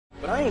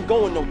I ain't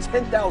going no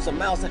 10,000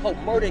 miles to help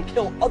murder and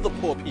kill other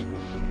poor people.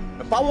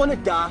 If I want to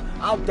die,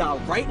 I'll die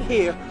right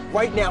here,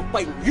 right now,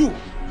 fighting you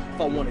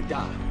if I want to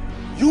die.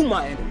 You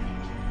my enemy.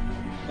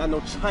 Not no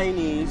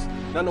Chinese,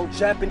 not no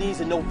Japanese,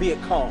 and no Viet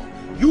Cong.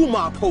 You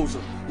my opposer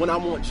when I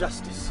want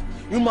justice.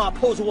 You my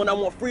opposer when I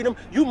want freedom.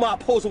 You my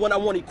opposer when I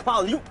want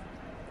equality. You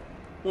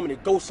want me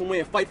to go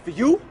somewhere and fight for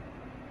you?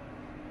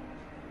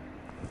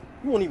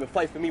 You won't even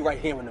fight for me right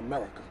here in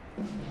America.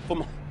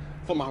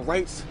 For my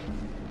rights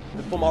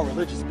and for my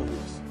religious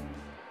beliefs.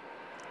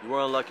 You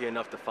weren't lucky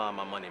enough to find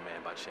my money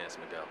man by chance,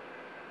 Miguel.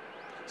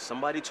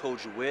 Somebody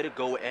told you where to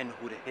go and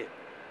who to hit.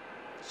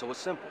 So it's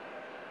simple.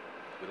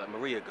 We let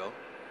Maria go.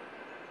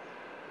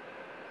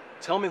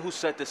 Tell me who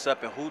set this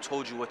up and who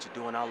told you what to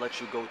do, and I'll let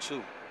you go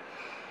too.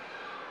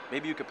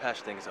 Maybe you could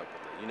patch things up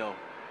with her. You know,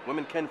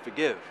 women can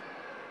forgive.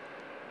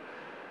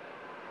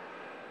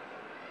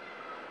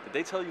 Did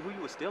they tell you who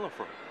you were stealing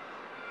from?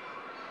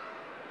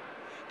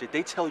 Did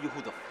they tell you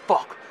who the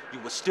fuck you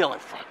were stealing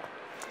from?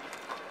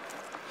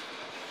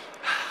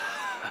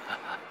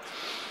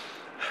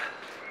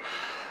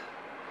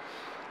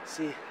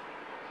 See,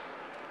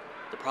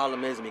 the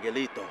problem is,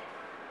 Miguelito,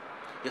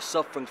 you're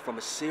suffering from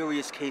a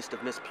serious case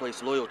of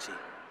misplaced loyalty.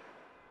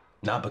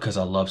 Not because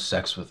I love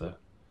sex with her.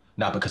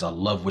 Not because I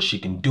love what she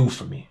can do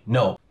for me.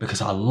 No,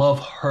 because I love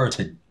her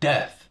to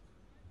death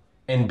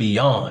and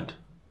beyond.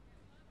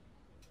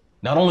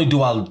 Not only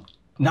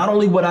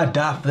would I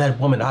die for that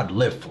woman, I'd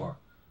live for her.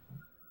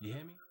 You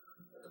hear me?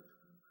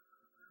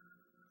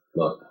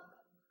 Look,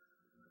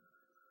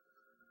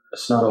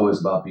 it's not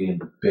always about being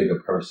the bigger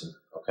person,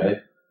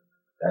 okay?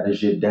 That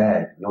is your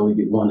dad. You only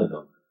get one of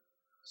them.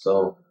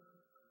 So,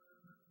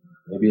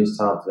 maybe it's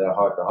time for that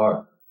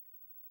heart-to-heart.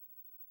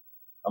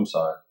 I'm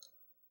sorry.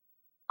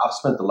 I've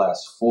spent the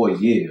last 4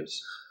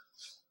 years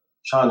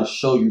trying to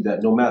show you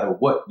that no matter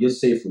what, you're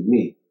safe with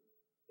me.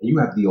 And you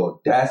have the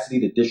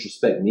audacity to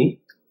disrespect me?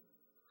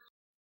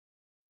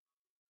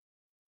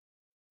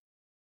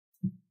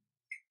 I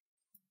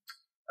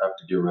have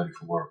to get ready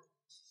for work.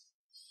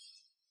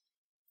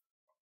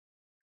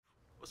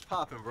 What's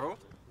poppin', bro?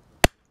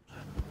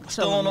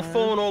 Still on the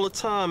phone all the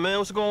time, man.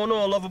 What's going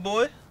on, lover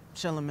boy?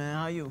 Chillin', man.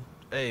 How you?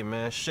 Hey,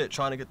 man, shit,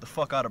 trying to get the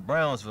fuck out of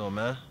Brownsville,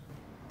 man.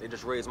 They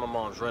just raised my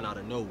mom's rent out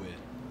of nowhere.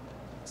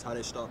 That's how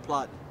they start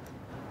plotting.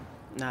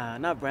 Nah,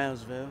 not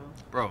Brownsville.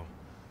 Bro,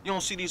 you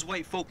don't see these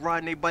white folk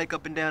riding their bike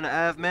up and down the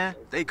Ave, man?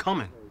 They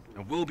coming,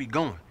 and we'll be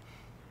going.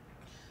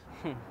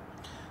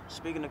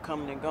 Speaking of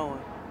coming and going,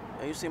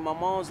 have you seen my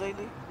mom's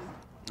lately?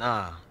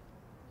 Nah,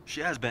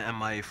 she has been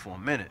MIA for a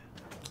minute.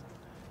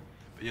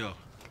 But yo,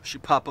 if she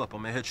pop up,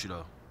 I'ma hit you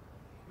though.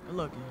 Good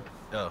looking.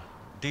 Yo,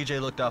 DJ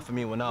looked out for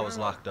me when I was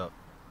locked up.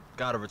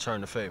 Gotta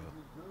return the favor.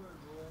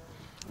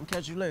 I'll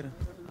catch you later.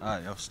 All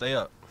right, yo, stay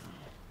up.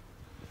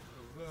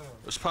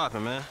 What's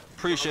poppin', man?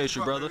 Appreciate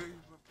you, brother.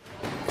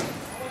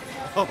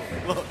 Oh,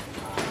 look.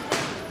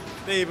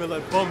 They even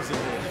let bums in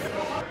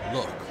here.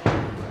 Look,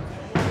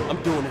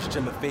 I'm doing this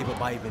gym a favor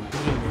by even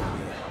being in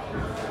here.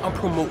 I'm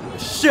promoting the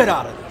shit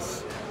out of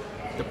this.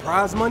 The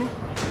prize money?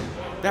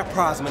 That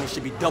prize money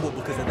should be doubled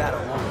because of that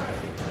alone.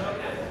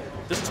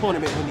 This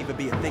tournament wouldn't even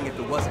be a thing if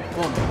it wasn't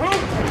for me.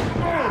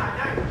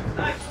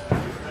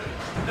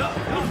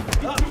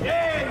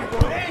 There you go,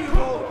 there you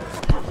go.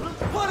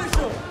 Punish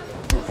him.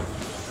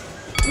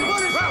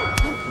 Punish him.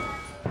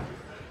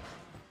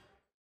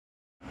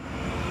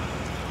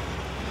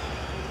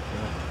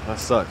 that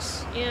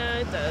sucks. Yeah,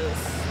 it does.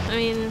 I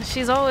mean,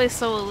 she's always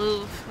so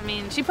aloof. I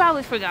mean, she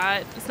probably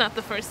forgot. It's not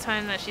the first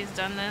time that she's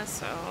done this,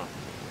 so...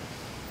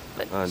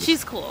 But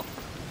she's cool.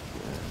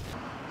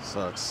 Yeah.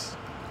 Sucks.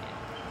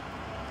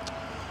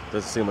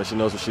 Doesn't seem like she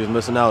knows what she was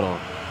missing out on.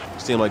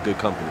 She seemed like good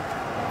company.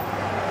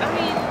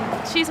 I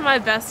mean, she's my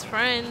best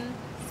friend,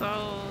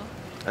 so...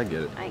 I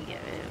get it. I get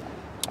it.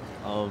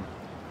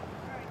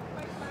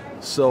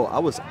 So I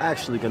was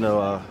actually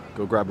gonna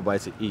go grab a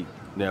bite to eat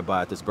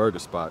nearby at this burger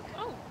spot.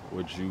 Oh.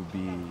 Would you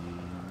be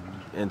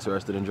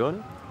interested in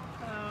joining?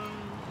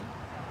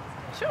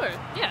 Sure.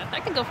 Yeah, I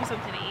can go for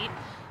something to eat.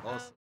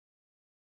 Awesome.